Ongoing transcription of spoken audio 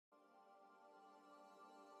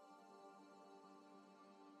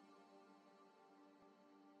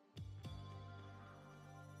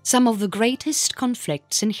Some of the greatest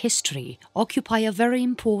conflicts in history occupy a very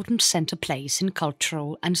important centre place in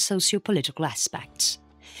cultural and socio-political aspects.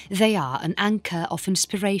 They are an anchor of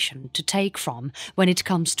inspiration to take from when it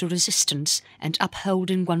comes to resistance and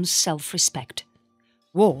upholding one's self-respect.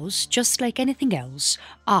 Wars, just like anything else,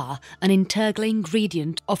 are an integral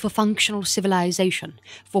ingredient of a functional civilization,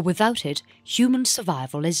 for without it, human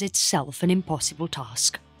survival is itself an impossible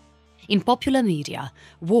task. In popular media,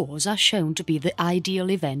 wars are shown to be the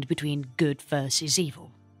ideal event between good versus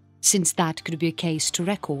evil. Since that could be a case to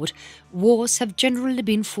record, wars have generally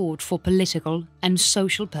been fought for political and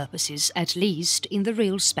social purposes, at least in the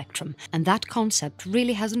real spectrum, and that concept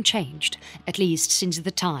really hasn't changed, at least since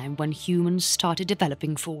the time when humans started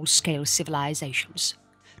developing full-scale civilizations.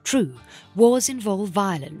 True, wars involve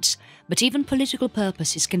violence, but even political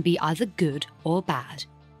purposes can be either good or bad.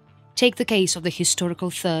 Take the case of the historical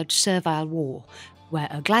Third Servile War, where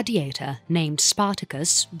a gladiator named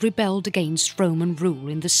Spartacus rebelled against Roman rule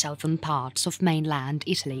in the southern parts of mainland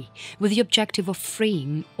Italy with the objective of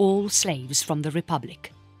freeing all slaves from the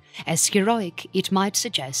Republic. As heroic it might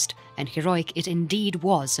suggest, and heroic it indeed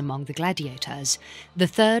was among the gladiators, the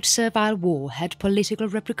Third Servile War had political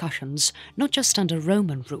repercussions not just under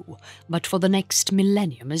Roman rule, but for the next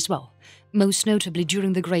millennium as well, most notably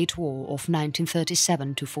during the Great War of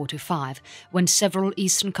 1937–45, when several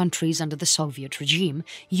eastern countries under the Soviet regime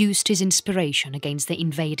used his inspiration against the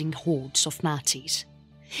invading hordes of Nazis.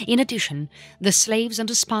 In addition, the slaves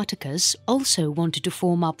under Spartacus also wanted to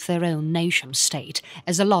form up their own nation-state,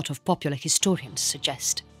 as a lot of popular historians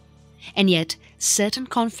suggest. And yet, certain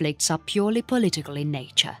conflicts are purely political in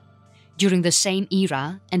nature. During the same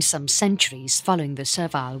era, and some centuries following the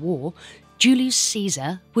Servile War, Julius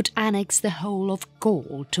Caesar would annex the whole of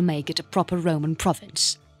Gaul to make it a proper Roman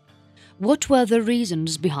province. What were the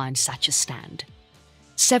reasons behind such a stand?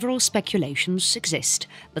 Several speculations exist,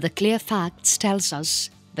 but the clear facts tells us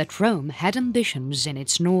that Rome had ambitions in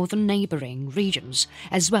its northern neighbouring regions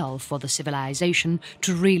as well for the civilization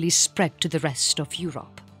to really spread to the rest of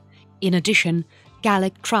Europe. In addition,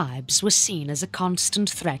 Gallic tribes were seen as a constant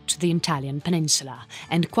threat to the Italian peninsula,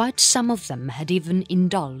 and quite some of them had even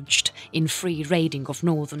indulged in free raiding of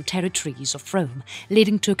northern territories of Rome,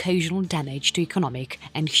 leading to occasional damage to economic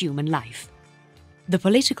and human life. The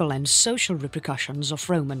political and social repercussions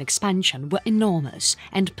of Roman expansion were enormous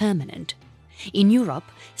and permanent. In Europe,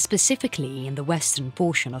 specifically in the western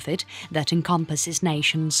portion of it that encompasses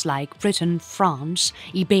nations like Britain, France,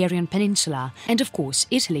 Iberian Peninsula and of course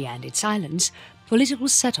Italy and its islands, political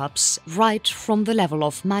setups right from the level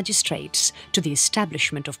of magistrates to the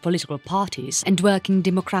establishment of political parties and working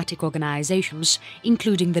democratic organizations,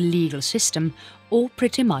 including the legal system, all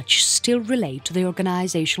pretty much still relate to the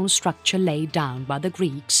organizational structure laid down by the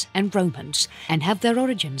Greeks and Romans and have their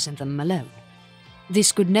origins in them alone.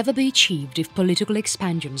 This could never be achieved if political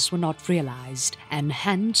expansions were not realized, and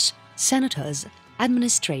hence senators,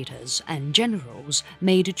 administrators and generals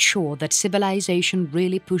made it sure that civilization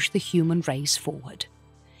really pushed the human race forward.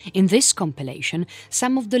 In this compilation,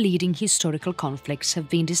 some of the leading historical conflicts have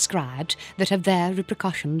been described that have their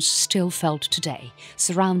repercussions still felt today,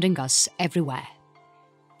 surrounding us everywhere.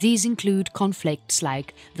 These include conflicts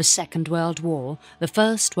like the Second World War, the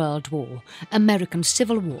First World War, American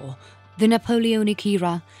Civil War, the Napoleonic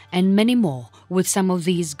era, and many more, with some of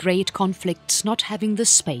these great conflicts not having the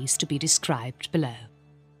space to be described below.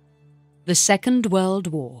 The Second World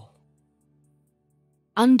War.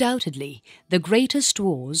 Undoubtedly, the greatest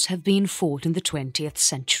wars have been fought in the 20th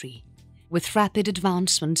century. With rapid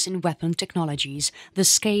advancements in weapon technologies, the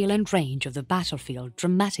scale and range of the battlefield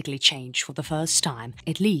dramatically changed for the first time,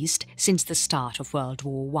 at least since the start of World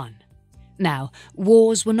War I. Now,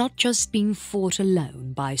 wars were not just being fought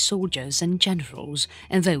alone by soldiers and generals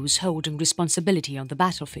and those holding responsibility on the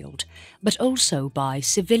battlefield, but also by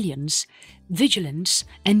civilians, vigilants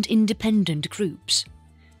and independent groups.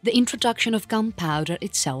 The introduction of gunpowder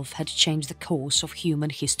itself had changed the course of human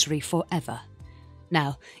history forever.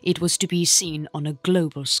 Now, it was to be seen on a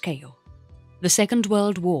global scale. The Second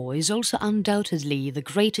World War is also undoubtedly the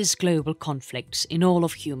greatest global conflict in all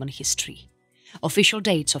of human history. Official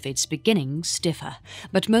dates of its beginnings differ,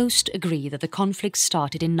 but most agree that the conflict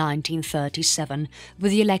started in 1937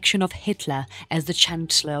 with the election of Hitler as the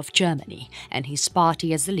Chancellor of Germany and his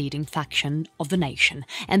party as the leading faction of the nation,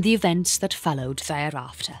 and the events that followed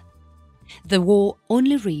thereafter. The war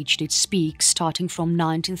only reached its peak starting from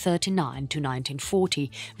 1939 to 1940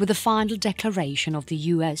 with the final declaration of the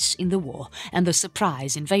US in the war and the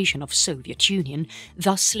surprise invasion of Soviet Union,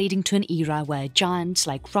 thus leading to an era where giants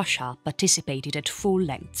like Russia participated at full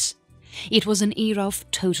lengths. It was an era of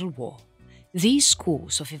total war. These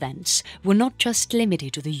course of events were not just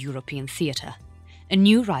limited to the European theatre. A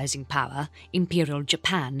new rising power, Imperial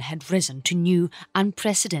Japan, had risen to new,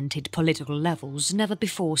 unprecedented political levels never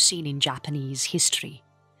before seen in Japanese history.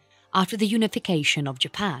 After the unification of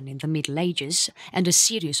Japan in the Middle Ages and a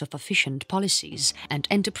series of efficient policies and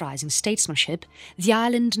enterprising statesmanship, the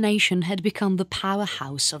island nation had become the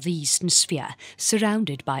powerhouse of the Eastern Sphere,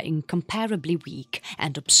 surrounded by incomparably weak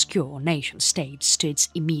and obscure nation-states to its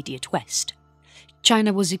immediate west.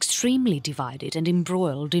 China was extremely divided and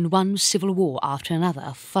embroiled in one civil war after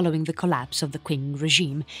another following the collapse of the Qing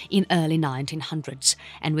regime in early 1900s,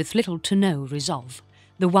 and with little to no resolve.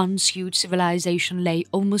 The once huge civilization lay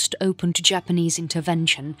almost open to Japanese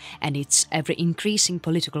intervention and its ever-increasing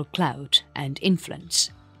political clout and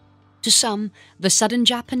influence. To some, the sudden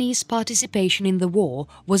Japanese participation in the war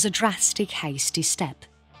was a drastic, hasty step.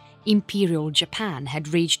 Imperial Japan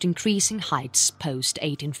had reached increasing heights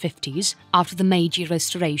post-1850s after the Meiji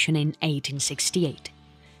Restoration in 1868.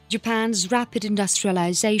 Japan's rapid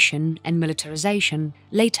industrialization and militarization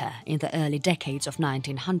later in the early decades of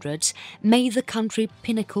 1900s made the country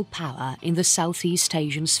pinnacle power in the Southeast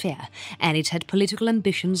Asian sphere, and it had political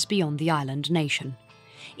ambitions beyond the island nation.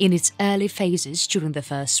 In its early phases during the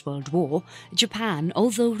First World War, Japan,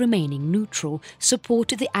 although remaining neutral,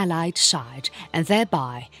 supported the Allied side and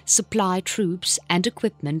thereby supplied troops and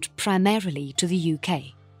equipment primarily to the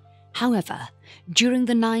UK. However, during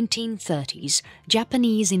the 1930s,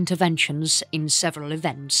 Japanese interventions in several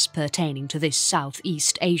events pertaining to this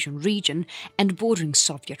Southeast Asian region and bordering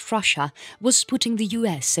Soviet Russia was putting the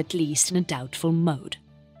US at least in a doubtful mode.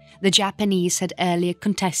 The Japanese had earlier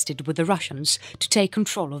contested with the Russians to take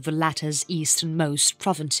control of the latter's easternmost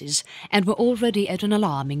provinces and were already at an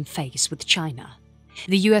alarming phase with China.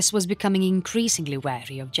 The US was becoming increasingly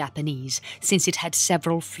wary of Japanese since it had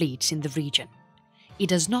several fleets in the region. It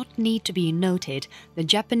does not need to be noted that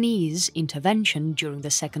Japanese intervention during the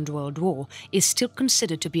Second World War is still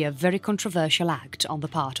considered to be a very controversial act on the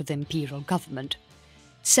part of the imperial government.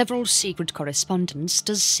 Several secret correspondence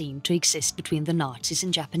does seem to exist between the Nazis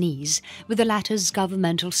and Japanese, with the latter's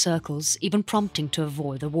governmental circles even prompting to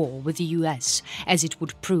avoid the war with the US, as it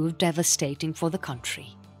would prove devastating for the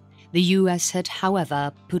country. The US had,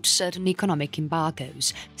 however, put certain economic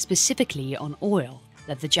embargoes, specifically on oil,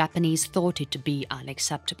 that the Japanese thought it to be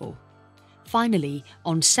unacceptable. Finally,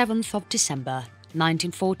 on 7th of December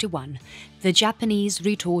 1941, the Japanese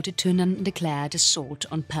retorted to an undeclared assault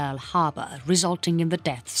on Pearl Harbor, resulting in the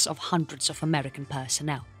deaths of hundreds of American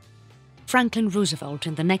personnel. Franklin Roosevelt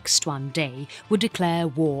in the next one day would declare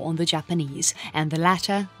war on the Japanese, and the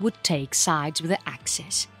latter would take sides with the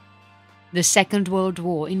Axis. The Second World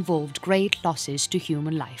War involved great losses to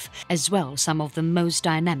human life, as well as some of the most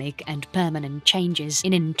dynamic and permanent changes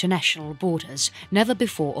in international borders never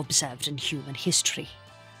before observed in human history.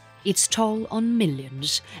 Its toll on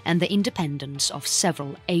millions and the independence of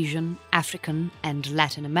several Asian, African and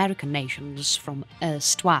Latin American nations from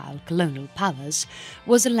erstwhile colonial powers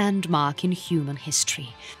was a landmark in human history,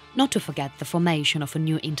 not to forget the formation of a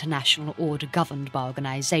new international order governed by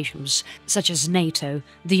organizations such as NATO,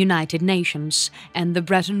 the United Nations and the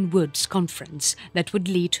Bretton Woods Conference that would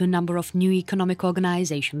lead to a number of new economic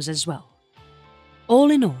organizations as well. All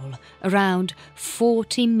in all, around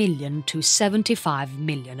 40 million to 75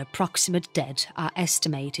 million approximate dead are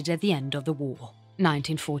estimated at the end of the war,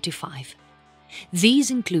 1945. These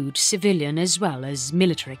include civilian as well as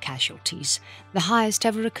military casualties, the highest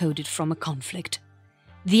ever recorded from a conflict.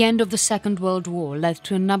 The end of the Second World War led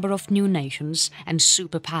to a number of new nations and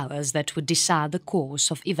superpowers that would decide the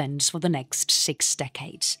course of events for the next 6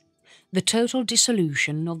 decades. The total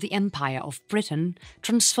dissolution of the Empire of Britain,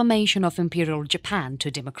 transformation of Imperial Japan to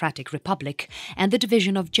a democratic republic, and the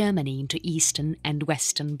division of Germany into Eastern and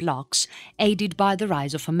Western blocs, aided by the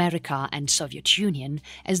rise of America and Soviet Union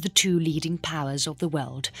as the two leading powers of the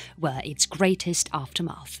world, were its greatest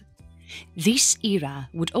aftermath. This era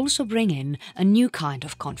would also bring in a new kind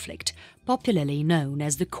of conflict, popularly known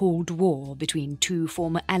as the Cold War between two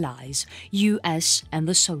former allies, US and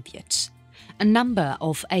the Soviets. A number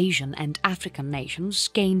of Asian and African nations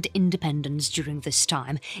gained independence during this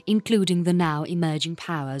time, including the now emerging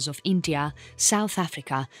powers of India, South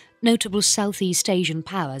Africa, notable Southeast Asian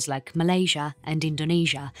powers like Malaysia and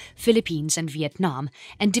Indonesia, Philippines and Vietnam,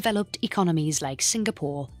 and developed economies like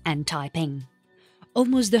Singapore and Taiping.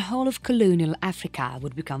 Almost the whole of colonial Africa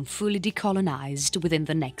would become fully decolonized within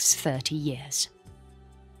the next 30 years.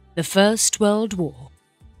 The First World War.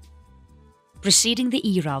 Preceding the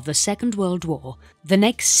era of the Second World War, the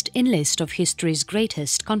next in list of history's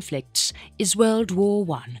greatest conflicts is World War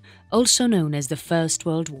I, also known as the First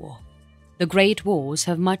World War. The Great Wars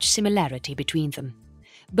have much similarity between them.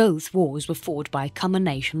 Both wars were fought by common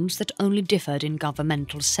nations that only differed in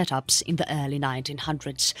governmental setups in the early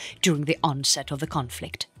 1900s during the onset of the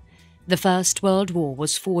conflict. The First World War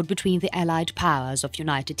was fought between the Allied powers of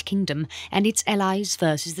United Kingdom and its allies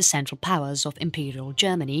versus the Central Powers of Imperial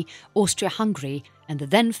Germany, Austria-Hungary and the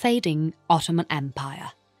then fading Ottoman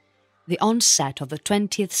Empire. The onset of the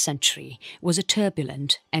 20th century was a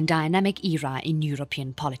turbulent and dynamic era in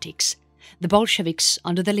European politics. The Bolsheviks,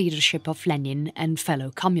 under the leadership of Lenin and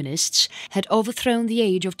fellow communists, had overthrown the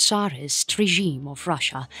age of Tsarist regime of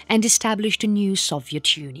Russia and established a new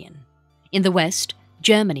Soviet Union. In the West,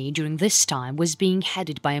 Germany during this time was being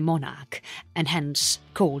headed by a monarch, and hence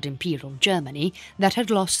called Imperial Germany, that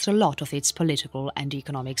had lost a lot of its political and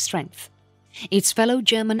economic strength. Its fellow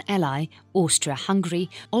German ally, Austria-Hungary,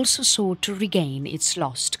 also sought to regain its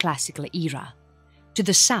lost classical era. To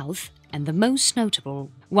the south, and the most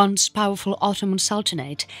notable, once powerful Ottoman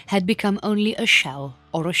Sultanate had become only a shell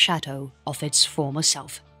or a shadow of its former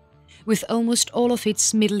self. With almost all of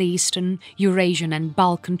its Middle Eastern, Eurasian and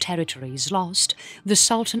Balkan territories lost, the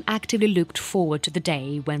Sultan actively looked forward to the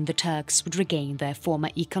day when the Turks would regain their former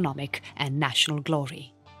economic and national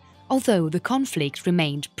glory. Although the conflict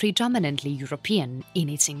remained predominantly European in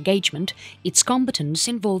its engagement, its combatants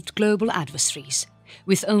involved global adversaries,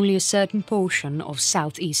 with only a certain portion of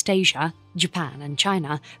Southeast Asia, Japan and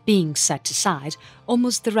China, being set aside.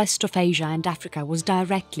 Almost the rest of Asia and Africa was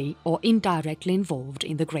directly or indirectly involved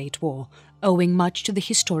in the Great War, owing much to the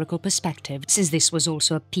historical perspective, since this was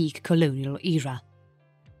also a peak colonial era.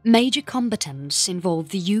 Major combatants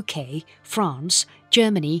involved the UK, France,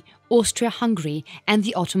 Germany, Austria-Hungary and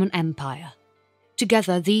the Ottoman Empire.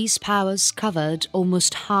 Together these powers covered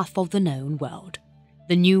almost half of the known world.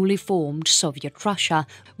 The newly formed Soviet Russia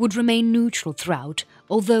would remain neutral throughout,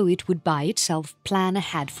 although it would by itself plan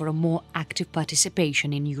ahead for a more active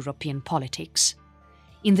participation in European politics.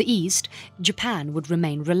 In the East, Japan would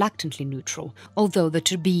remain reluctantly neutral, although the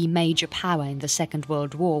to-be major power in the Second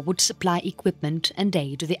World War would supply equipment and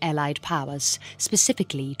aid to the Allied powers,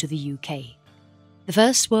 specifically to the UK. The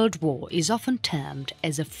First World War is often termed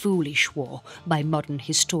as a foolish war by modern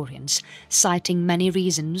historians, citing many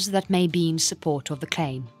reasons that may be in support of the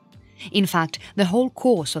claim. In fact, the whole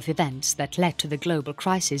course of events that led to the global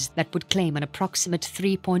crisis that would claim an approximate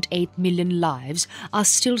 3.8 million lives are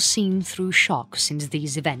still seen through shock, since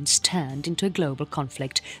these events turned into a global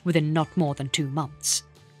conflict within not more than 2 months.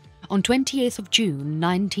 On 28th of June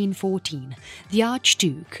 1914, the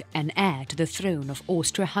Archduke and heir to the throne of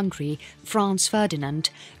Austria-Hungary, Franz Ferdinand,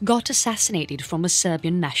 got assassinated from a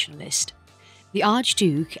Serbian nationalist. The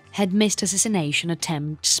Archduke had missed assassination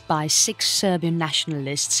attempts by 6 Serbian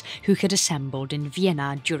nationalists who had assembled in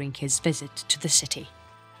Vienna during his visit to the city.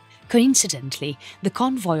 Coincidentally, the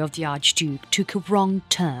convoy of the Archduke took a wrong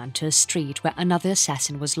turn to a street where another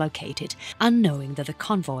assassin was located, unknowing that the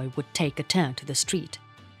convoy would take a turn to the street.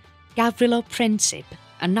 Gavrilo Princip,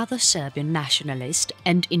 another Serbian nationalist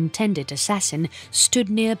and intended assassin, stood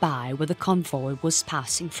nearby where the convoy was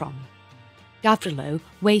passing from. Gavrilo,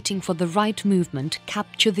 waiting for the right movement,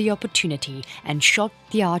 captured the opportunity and shot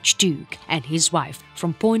the Archduke and his wife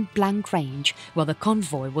from point-blank range while the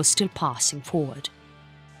convoy was still passing forward.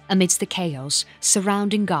 Amidst the chaos,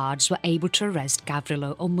 surrounding guards were able to arrest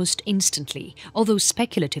Gavrilo almost instantly, although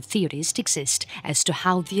speculative theories exist as to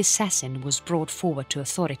how the assassin was brought forward to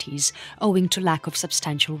authorities, owing to lack of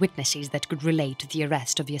substantial witnesses that could relate to the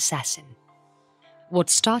arrest of the assassin. What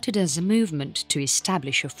started as a movement to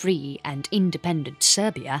establish a free and independent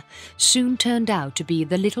Serbia soon turned out to be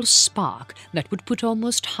the little spark that would put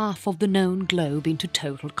almost half of the known globe into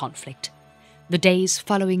total conflict. The days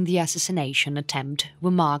following the assassination attempt were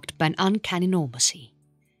marked by an uncanny normalcy.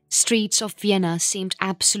 Streets of Vienna seemed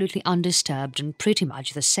absolutely undisturbed and pretty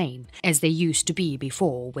much the same as they used to be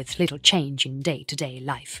before, with little change in day-to-day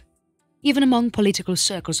life. Even among political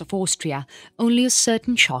circles of Austria, only a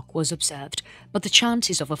certain shock was observed, but the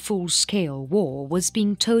chances of a full-scale war was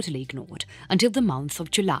being totally ignored until the month of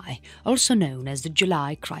July, also known as the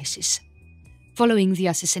July Crisis. Following the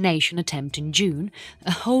assassination attempt in June,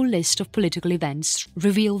 a whole list of political events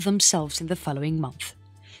revealed themselves in the following month.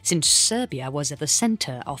 Since Serbia was at the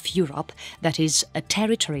centre of Europe, that is, a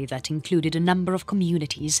territory that included a number of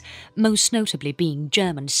communities, most notably being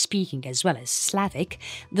German-speaking as well as Slavic,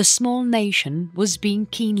 the small nation was being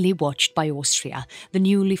keenly watched by Austria, the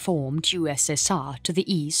newly formed USSR to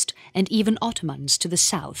the east, and even Ottomans to the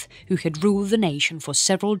south, who had ruled the nation for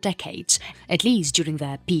several decades, at least during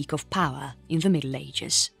their peak of power in the Middle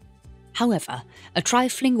Ages. However, a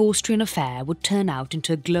trifling Austrian affair would turn out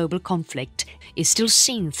into a global conflict is still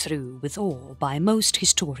seen through with awe by most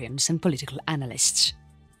historians and political analysts.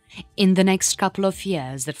 In the next couple of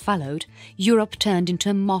years that followed, Europe turned into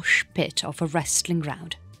a mosh pit of a wrestling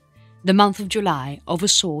ground. The month of July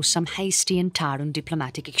oversaw some hasty and tyrant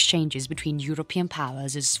diplomatic exchanges between European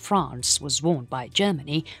powers as France was warned by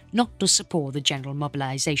Germany not to support the general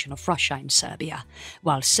mobilization of Russia in Serbia,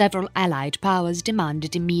 while several Allied powers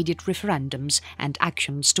demanded immediate referendums and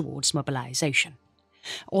actions towards mobilization.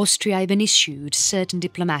 Austria even issued certain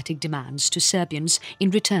diplomatic demands to Serbians in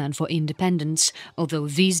return for independence, although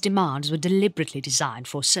these demands were deliberately designed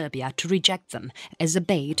for Serbia to reject them as a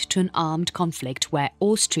bait to an armed conflict where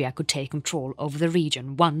Austria could take control over the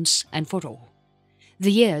region once and for all.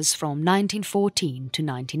 The years from 1914 to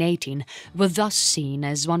 1918 were thus seen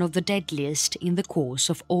as one of the deadliest in the course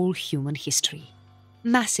of all human history.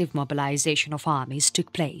 Massive mobilization of armies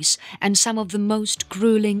took place, and some of the most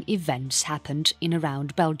grueling events happened in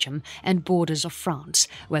around Belgium and borders of France,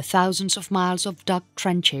 where thousands of miles of dug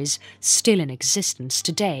trenches, still in existence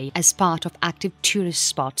today as part of active tourist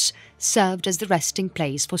spots, served as the resting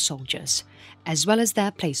place for soldiers, as well as their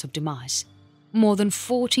place of demise. More than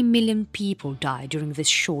 40 million people died during this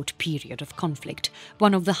short period of conflict,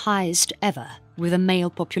 one of the highest ever, with the male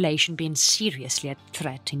population being seriously at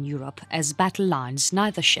threat in Europe as battle lines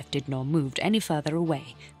neither shifted nor moved any further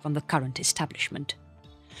away from the current establishment.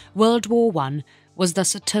 World War I was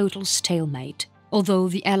thus a total stalemate, although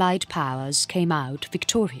the Allied powers came out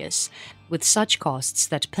victorious, with such costs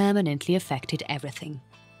that permanently affected everything.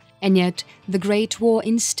 And yet, the Great War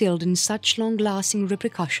instilled in such long-lasting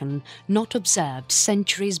repercussion not observed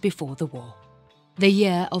centuries before the war. The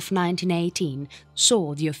year of 1918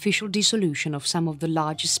 saw the official dissolution of some of the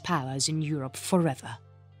largest powers in Europe forever.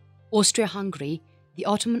 Austria-Hungary, the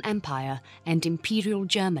Ottoman Empire and Imperial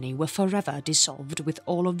Germany were forever dissolved, with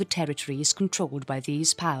all of the territories controlled by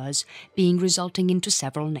these powers being resulting into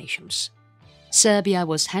several nations. Serbia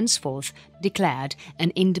was henceforth declared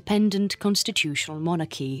an independent constitutional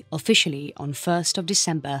monarchy officially on 1st of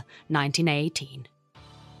December 1918.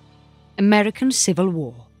 American Civil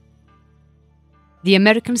War. The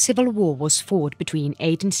American Civil War was fought between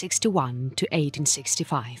 1861 to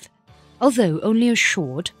 1865. Although only a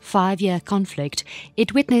short, 5-year conflict,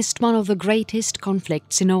 it witnessed one of the greatest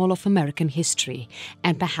conflicts in all of American history,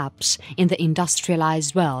 and perhaps in the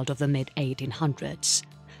industrialized world of the mid-1800s.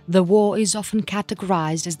 The war is often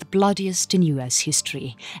categorized as the bloodiest in US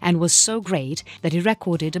history, and was so great that it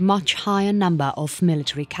recorded a much higher number of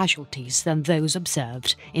military casualties than those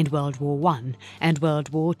observed in World War I and World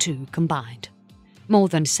War II combined. More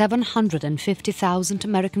than 750,000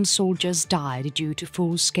 American soldiers died due to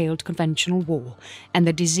full-scale conventional war and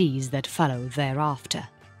the disease that followed thereafter.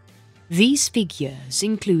 These figures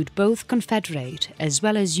include both Confederate as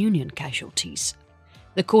well as Union casualties.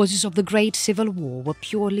 The causes of the Great Civil War were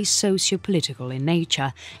purely socio-political in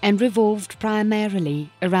nature and revolved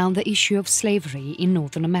primarily around the issue of slavery in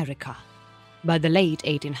Northern America. By the late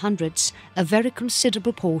 1800s, a very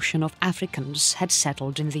considerable portion of Africans had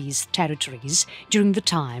settled in these territories during the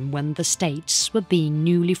time when the states were being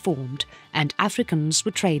newly formed, and Africans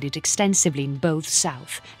were traded extensively in both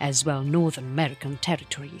South as well Northern American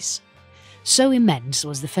territories. So immense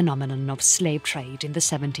was the phenomenon of slave trade in the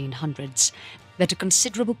 1700s that a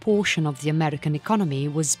considerable portion of the American economy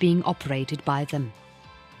was being operated by them.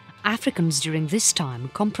 Africans during this time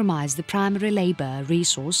comprised the primary labour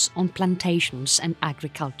resource on plantations and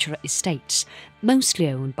agricultural estates, mostly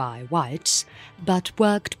owned by whites, but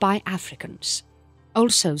worked by Africans.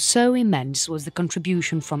 Also, so immense was the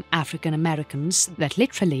contribution from African Americans that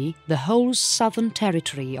literally the whole southern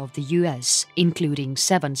territory of the US, including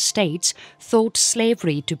 7 states, thought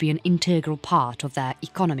slavery to be an integral part of their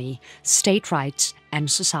economy, state rights and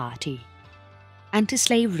society.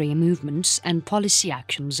 Anti-slavery movements and policy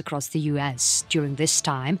actions across the US during this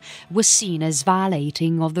time were seen as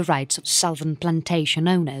violating of the rights of southern plantation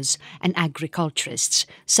owners and agriculturists,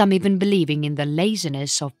 some even believing in the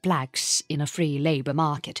laziness of blacks in a free labour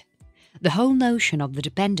market. The whole notion of the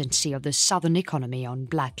dependency of the southern economy on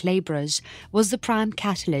black labourers was the prime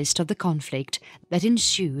catalyst of the conflict that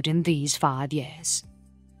ensued in these 5 years.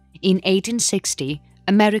 In 1860,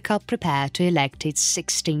 America prepared to elect its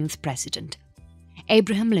 16th president.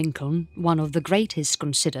 Abraham Lincoln, one of the greatest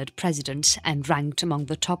considered presidents and ranked among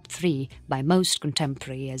the top 3 by most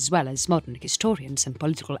contemporary as well as modern historians and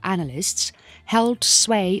political analysts, held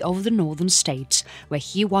sway over the northern states where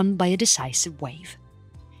he won by a decisive wave.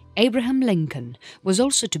 Abraham Lincoln was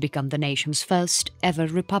also to become the nation's first ever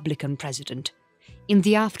Republican president. In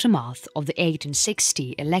the aftermath of the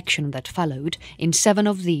 1860 election that followed in 7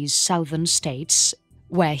 of these southern states,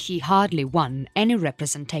 where he hardly won any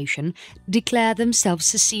representation, declared themselves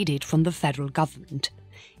seceded from the federal government.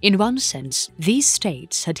 In one sense, these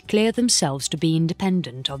states had declared themselves to be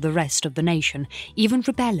independent of the rest of the nation, even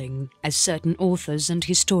rebelling, as certain authors and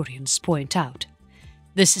historians point out.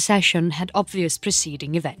 The secession had obvious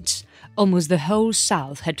preceding events. Almost the whole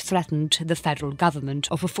South had threatened the federal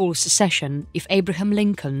government of a full secession if Abraham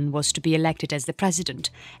Lincoln was to be elected as the president,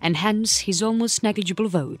 and hence his almost negligible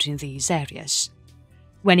vote in these areas.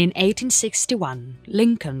 When in 1861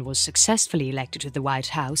 Lincoln was successfully elected to the White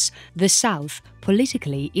House, the South,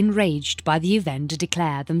 politically enraged by the event,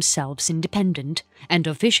 declared themselves independent and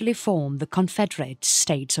officially formed the Confederate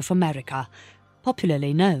States of America,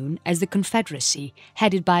 popularly known as the Confederacy,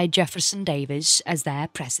 headed by Jefferson Davis as their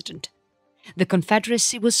president. The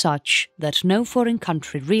Confederacy was such that no foreign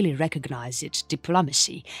country really recognized its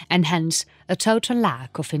diplomacy, and hence a total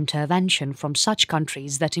lack of intervention from such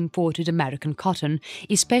countries that imported American cotton,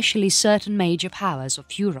 especially certain major powers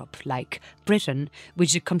of Europe like Britain,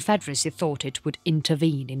 which the Confederacy thought it would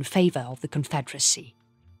intervene in favor of the Confederacy.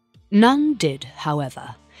 None did,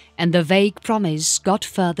 however, and the vague promise got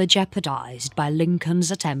further jeopardized by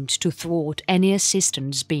Lincoln's attempt to thwart any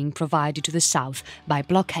assistance being provided to the South by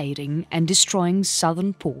blockading and destroying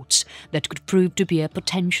southern ports that could prove to be a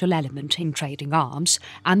potential element in trading arms,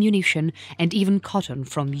 ammunition, and even cotton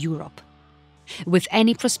from Europe. With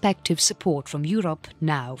any prospective support from Europe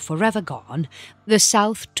now forever gone, the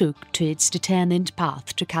South took to its determined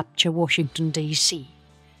path to capture Washington, D.C.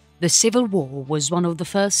 The Civil War was one of the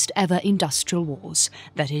first ever industrial wars,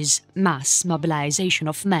 that is, mass mobilization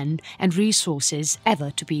of men and resources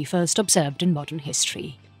ever to be first observed in modern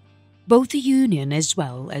history. Both the Union as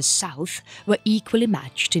well as South were equally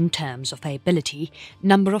matched in terms of ability,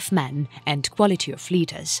 number of men and quality of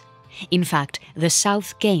leaders. In fact, the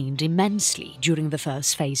South gained immensely during the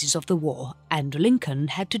first phases of the war, and Lincoln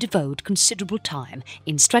had to devote considerable time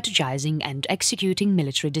in strategizing and executing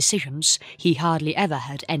military decisions he hardly ever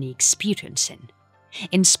had any experience in.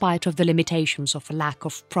 In spite of the limitations of a lack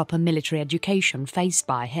of proper military education faced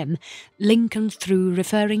by him, Lincoln, through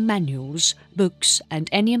referring manuals, books, and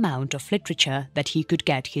any amount of literature that he could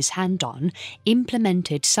get his hand on,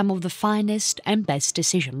 implemented some of the finest and best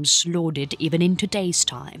decisions lauded even in today's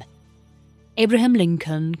time. Abraham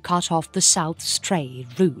Lincoln cut off the South's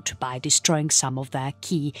trade route by destroying some of their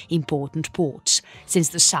key important ports, since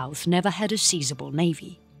the South never had a seizable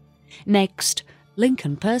navy. Next,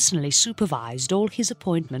 Lincoln personally supervised all his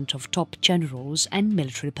appointment of top generals and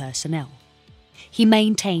military personnel. He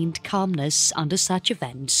maintained calmness under such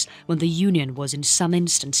events when the Union was in some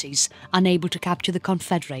instances unable to capture the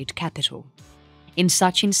Confederate capital. In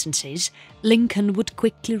such instances, Lincoln would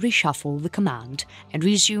quickly reshuffle the command and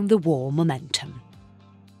resume the war momentum.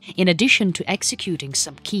 In addition to executing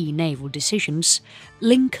some key naval decisions,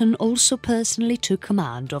 Lincoln also personally took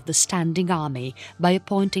command of the standing army by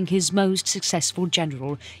appointing his most successful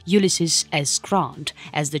general, Ulysses S. Grant,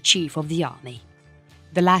 as the chief of the army.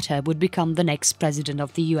 The latter would become the next president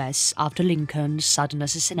of the US after Lincoln's sudden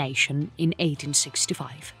assassination in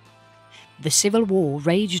 1865. The Civil War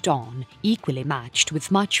raged on, equally matched with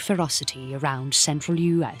much ferocity around central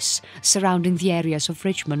US, surrounding the areas of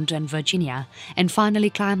Richmond and Virginia, and finally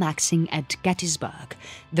climaxing at Gettysburg,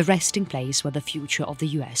 the resting place where the future of the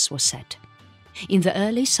US was set. In the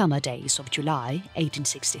early summer days of July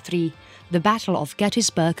 1863, the Battle of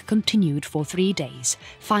Gettysburg continued for 3 days,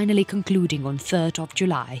 finally concluding on 3rd of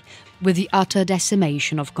July with the utter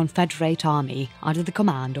decimation of Confederate army under the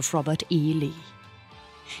command of Robert E. Lee.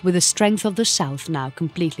 With the strength of the South now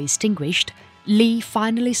completely extinguished, Lee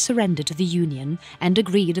finally surrendered to the Union and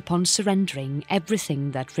agreed upon surrendering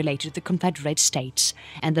everything that related to the Confederate States,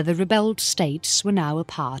 and that the rebelled states were now a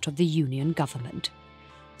part of the Union government.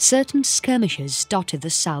 Certain skirmishes dotted the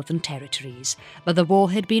southern territories, but the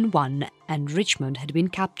war had been won and Richmond had been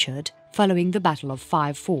captured following the Battle of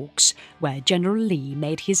Five Forks, where General Lee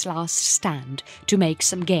made his last stand to make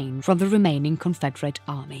some gain from the remaining Confederate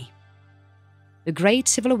army. The Great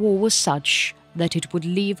Civil War was such that it would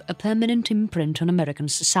leave a permanent imprint on American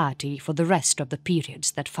society for the rest of the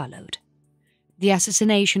periods that followed. The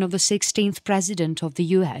assassination of the 16th President of the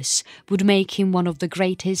US would make him one of the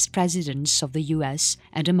greatest presidents of the US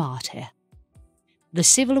and a martyr. The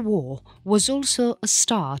Civil War was also a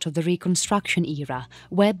start of the Reconstruction era,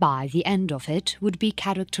 whereby the end of it would be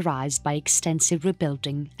characterized by extensive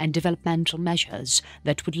rebuilding and developmental measures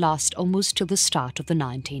that would last almost till the start of the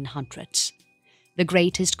 1900s. The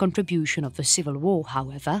greatest contribution of the Civil War,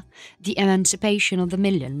 however, the emancipation of the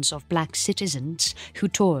millions of black citizens who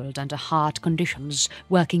toiled under hard conditions,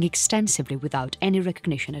 working extensively without any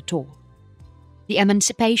recognition at all. The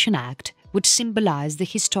Emancipation Act would symbolize the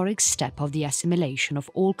historic step of the assimilation of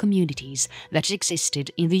all communities that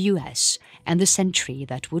existed in the US and the century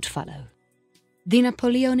that would follow. The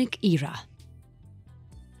Napoleonic Era.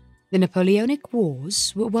 The Napoleonic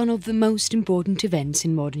Wars were one of the most important events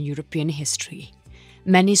in modern European history.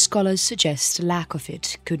 Many scholars suggest a lack of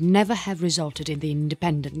it could never have resulted in the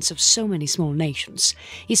independence of so many small nations,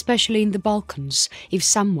 especially in the Balkans, if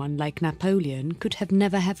someone like Napoleon could have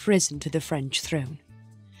never have risen to the French throne.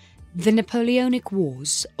 The Napoleonic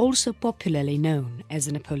Wars, also popularly known as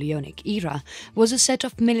the Napoleonic Era, was a set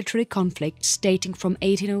of military conflicts dating from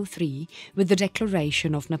 1803 with the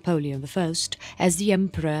declaration of Napoleon I as the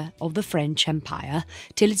Emperor of the French Empire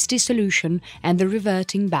till its dissolution and the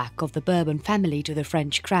reverting back of the Bourbon family to the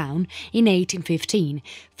French crown in 1815,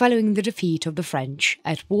 following the defeat of the French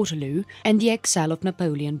at Waterloo and the exile of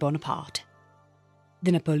Napoleon Bonaparte.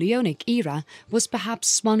 The Napoleonic era was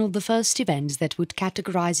perhaps one of the first events that would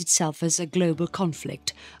categorize itself as a global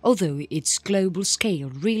conflict, although its global scale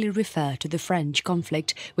really referred to the French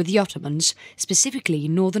conflict with the Ottomans, specifically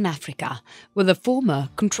in northern Africa, where the former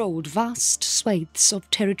controlled vast swathes of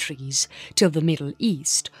territories till the Middle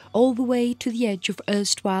East, all the way to the edge of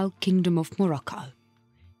erstwhile Kingdom of Morocco.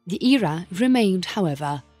 The era remained,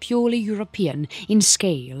 however, purely European in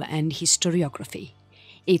scale and historiography.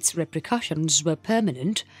 Its repercussions were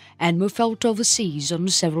permanent and were felt overseas on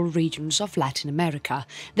several regions of Latin America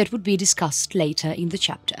that would be discussed later in the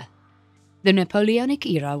chapter. The Napoleonic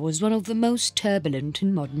era was one of the most turbulent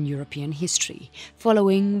in modern European history,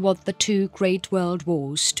 following what the two Great World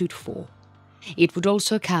Wars stood for. It would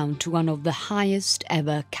also count to one of the highest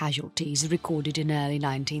ever casualties recorded in early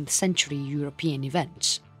 19th century European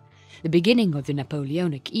events. The beginning of the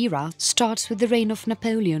Napoleonic era starts with the reign of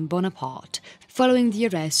Napoleon Bonaparte, following the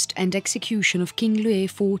arrest and execution of King Louis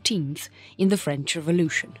XIV in the French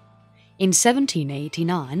Revolution. In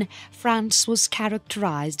 1789, France was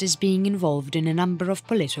characterized as being involved in a number of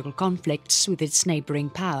political conflicts with its neighbouring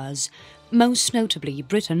powers, most notably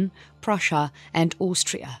Britain, Prussia and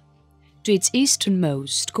Austria. To its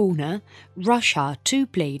easternmost corner, Russia too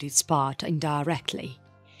played its part indirectly.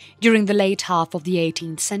 During the late half of the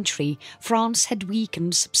 18th century, France had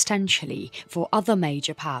weakened substantially for other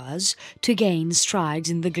major powers to gain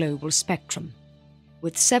strides in the global spectrum.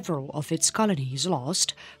 With several of its colonies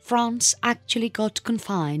lost, France actually got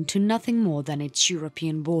confined to nothing more than its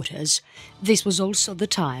European borders. This was also the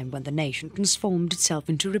time when the nation transformed itself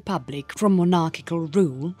into a republic from monarchical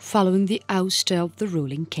rule following the ouster of the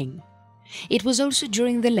ruling king. It was also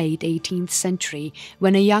during the late 18th century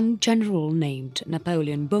when a young general named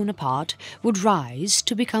Napoleon Bonaparte would rise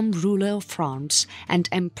to become ruler of France and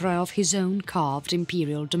emperor of his own carved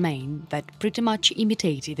imperial domain that pretty much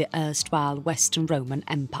imitated the erstwhile Western Roman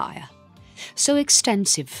Empire. So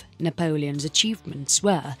extensive Napoleon's achievements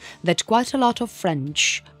were that quite a lot of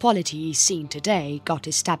French polity seen today got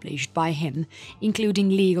established by him, including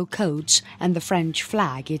legal codes and the French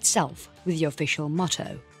flag itself with the official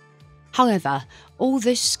motto. However, all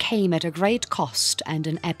this came at a great cost and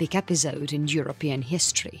an epic episode in European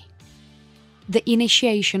history. The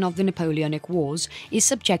initiation of the Napoleonic Wars is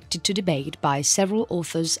subjected to debate by several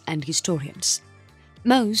authors and historians.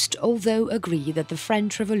 Most, although, agree that the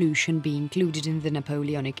French Revolution be included in the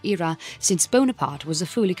Napoleonic era, since Bonaparte was a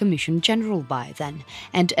fully commissioned general by then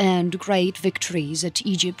and earned great victories at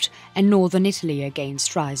Egypt and northern Italy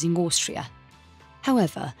against rising Austria.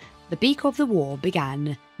 However, the peak of the war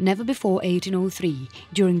began never before 1803,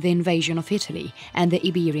 during the invasion of Italy and the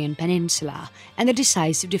Iberian Peninsula, and the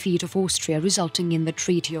decisive defeat of Austria resulting in the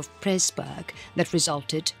Treaty of Pressburg that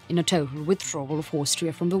resulted in a total withdrawal of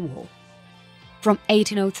Austria from the war. From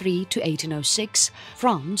 1803 to 1806,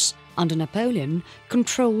 France, under Napoleon,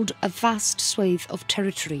 controlled a vast swathe of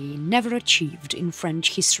territory never achieved in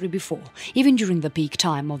French history before, even during the peak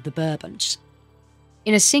time of the Bourbons.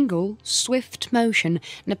 In a single, swift motion,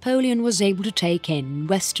 Napoleon was able to take in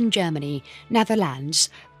Western Germany, Netherlands,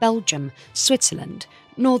 Belgium, Switzerland,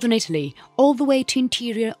 northern Italy, all the way to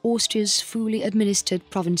interior Austria's fully administered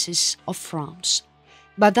provinces of France.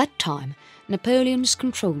 By that time, Napoleon's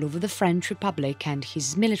control over the French Republic and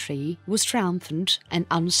his military was triumphant and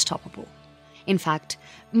unstoppable. In fact,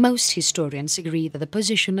 most historians agree that the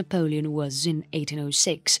position Napoleon was in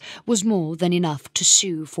 1806 was more than enough to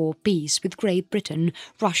sue for peace with Great Britain,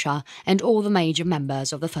 Russia and all the major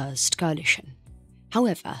members of the First Coalition.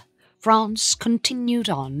 However, France continued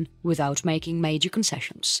on without making major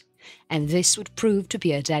concessions. and this would prove to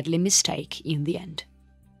be a deadly mistake in the end.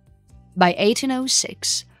 By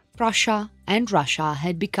 1806, Prussia and Russia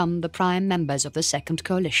had become the prime members of the Second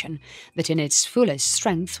Coalition that in its fullest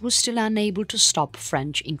strength was still unable to stop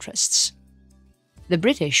French interests. The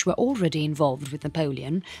British were already involved with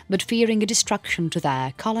Napoleon, but fearing a destruction to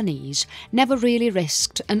their colonies, never really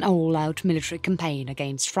risked an all-out military campaign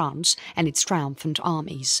against France and its triumphant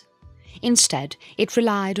armies. Instead, it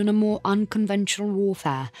relied on a more unconventional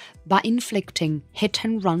warfare by inflicting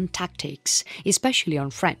hit-and-run tactics, especially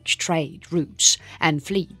on French trade routes and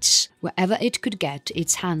fleets, wherever it could get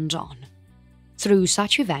its hands on. Through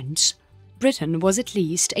such events, Britain was at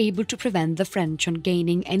least able to prevent the French on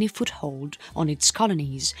gaining any foothold on its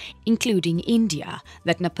colonies, including India,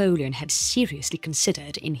 that Napoleon had seriously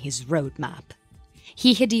considered in his roadmap.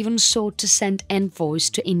 He had even sought to send envoys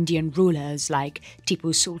to Indian rulers like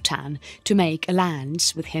Tipu Sultan to make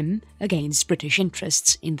alliance with him against British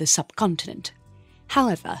interests in the subcontinent.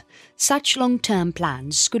 However, such long-term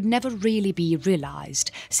plans could never really be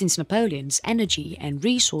realized, since Napoleon's energy and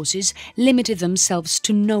resources limited themselves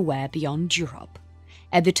to nowhere beyond Europe.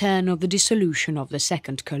 At the turn of the dissolution of the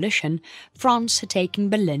Second Coalition, France had taken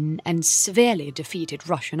Berlin and severely defeated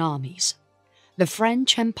Russian armies. The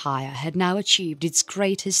French Empire had now achieved its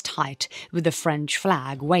greatest height, with the French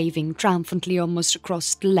flag waving triumphantly almost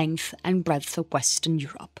across the length and breadth of Western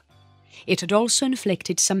Europe. It had also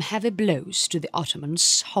inflicted some heavy blows to the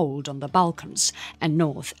Ottomans' hold on the Balkans and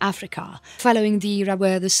North Africa, following the era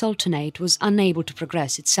where the Sultanate was unable to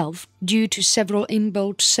progress itself due to several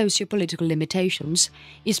inbuilt socio-political limitations,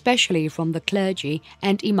 especially from the clergy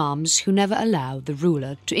and imams who never allowed the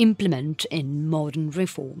ruler to implement in modern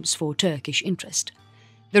reforms for Turkish interest.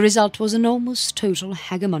 The result was an almost total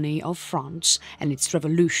hegemony of France and its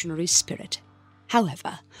revolutionary spirit.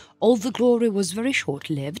 However, all the glory was very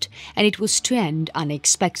short-lived, and it was to end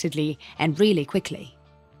unexpectedly and really quickly.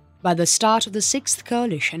 By the start of the Sixth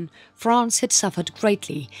Coalition, France had suffered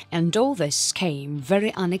greatly, and all this came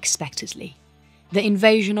very unexpectedly. The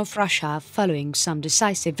invasion of Russia, following some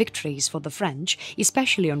decisive victories for the French,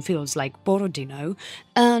 especially on fields like Borodino,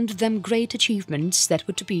 earned them great achievements that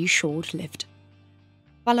were to be short-lived.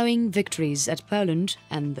 Following victories at Poland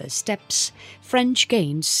and the Steppes, French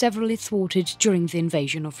gains severely thwarted during the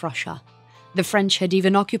invasion of Russia. The French had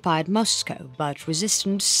even occupied Moscow, but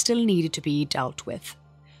resistance still needed to be dealt with.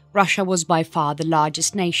 Russia was by far the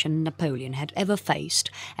largest nation Napoleon had ever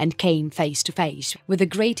faced, and came face to face with the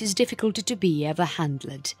greatest difficulty to be ever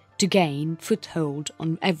handled, to gain foothold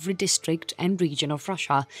on every district and region of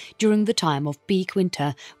Russia during the time of peak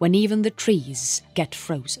winter when even the trees get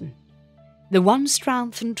frozen. The once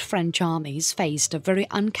triumphant French armies faced a very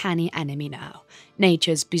uncanny enemy now,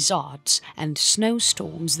 nature's blizzards and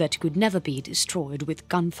snowstorms that could never be destroyed with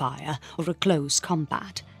gunfire or a close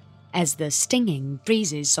combat. As the stinging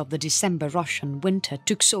breezes of the December Russian winter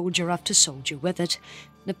took soldier after soldier with it,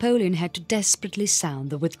 Napoleon had to desperately sound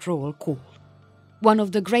the withdrawal call. One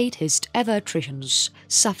of the greatest ever attritions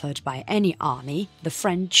suffered by any army, the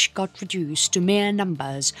French got reduced to mere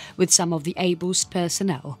numbers, with some of the ablest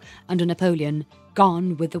personnel under Napoleon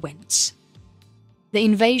gone with the winds. The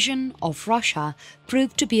invasion of Russia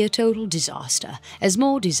proved to be a total disaster, as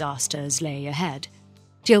more disasters lay ahead.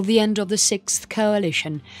 Till the end of the Sixth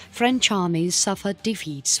Coalition, French armies suffered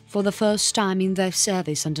defeats for the first time in their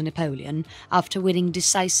service under Napoleon, after winning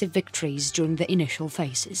decisive victories during the initial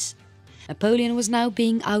phases. Napoleon was now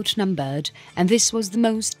being outnumbered, and this was the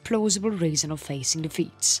most plausible reason of facing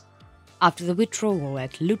defeats. After the withdrawal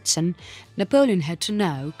at Lutzen, Napoleon had to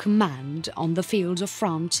now command on the fields of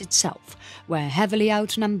France itself, where heavily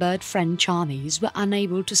outnumbered French armies were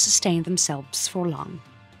unable to sustain themselves for long.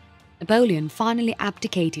 Napoleon finally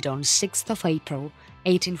abdicated on 6th of April,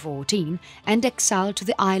 1814, and exiled to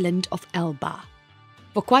the island of Elba.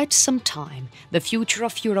 For quite some time, the future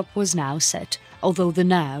of Europe was now set, although the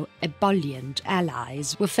now ebullient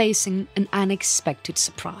Allies were facing an unexpected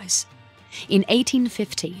surprise. In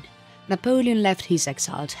 1815, Napoleon left his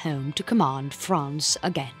exiled home to command France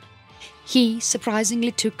again. He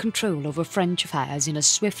surprisingly took control over French affairs in a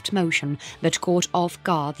swift motion that caught off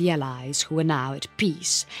guard the Allies, who were now at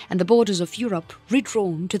peace, and the borders of Europe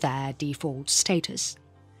redrawn to their default status.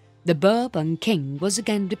 The Bourbon king was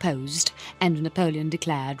again deposed, and Napoleon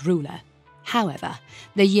declared ruler. However,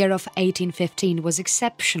 the year of 1815 was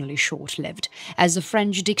exceptionally short-lived, as the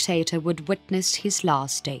French dictator would witness his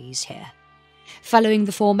last days here. Following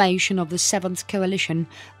the formation of the Seventh Coalition,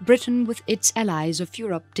 Britain with its allies of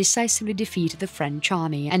Europe decisively defeated the French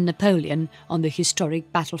army and Napoleon on the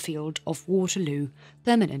historic battlefield of Waterloo,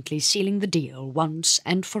 permanently sealing the deal once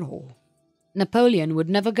and for all. Napoleon would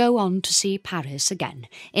never go on to see Paris again,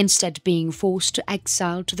 instead being forced to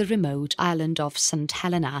exile to the remote island of St.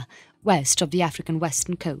 Helena, west of the African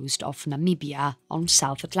western coast of Namibia on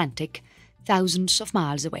South Atlantic, thousands of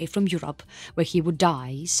miles away from Europe, where he would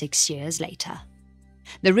die 6 years later.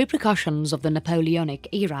 The repercussions of the Napoleonic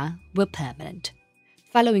era were permanent.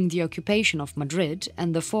 Following the occupation of Madrid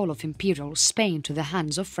and the fall of Imperial Spain to the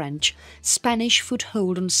hands of French, Spanish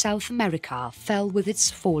foothold on South America fell with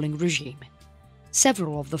its falling regime.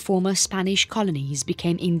 Several of the former Spanish colonies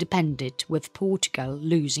became independent, with Portugal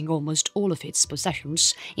losing almost all of its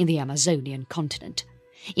possessions in the Amazonian continent.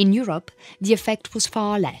 In Europe, the effect was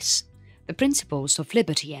far less. The principles of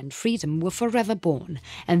liberty and freedom were forever born,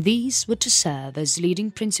 and these were to serve as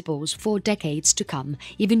leading principles for decades to come,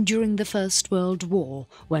 even during the First World War,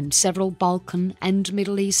 when several Balkan and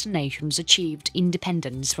Middle Eastern nations achieved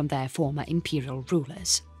independence from their former imperial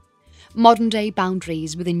rulers. Modern-day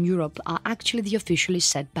boundaries within Europe are actually the officially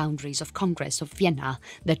set boundaries of Congress of Vienna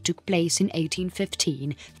that took place in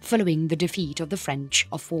 1815 following the defeat of the French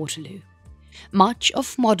of Waterloo. Much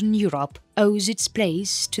of modern Europe owes its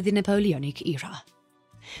place to the Napoleonic era.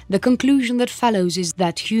 The conclusion that follows is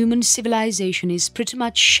that human civilization is pretty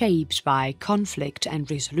much shaped by conflict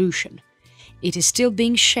and resolution. It is still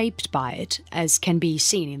being shaped by it, as can be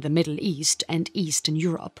seen in the Middle East and Eastern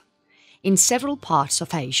Europe. In several parts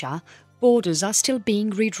of Asia, borders are still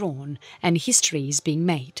being redrawn and history is being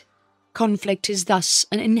made. Conflict is thus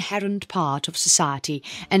an inherent part of society,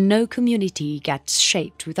 and no community gets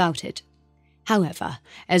shaped without it. However,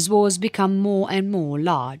 as wars become more and more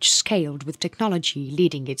large-scaled with technology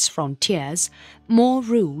leading its frontiers, more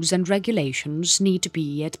rules and regulations need to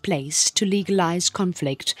be at place to legalize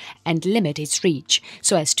conflict and limit its reach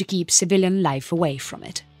so as to keep civilian life away from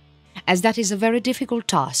it. As that is a very difficult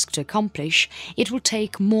task to accomplish, it will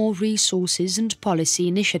take more resources and policy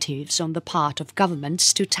initiatives on the part of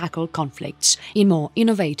governments to tackle conflicts in more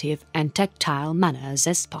innovative and tactile manners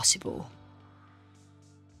as possible.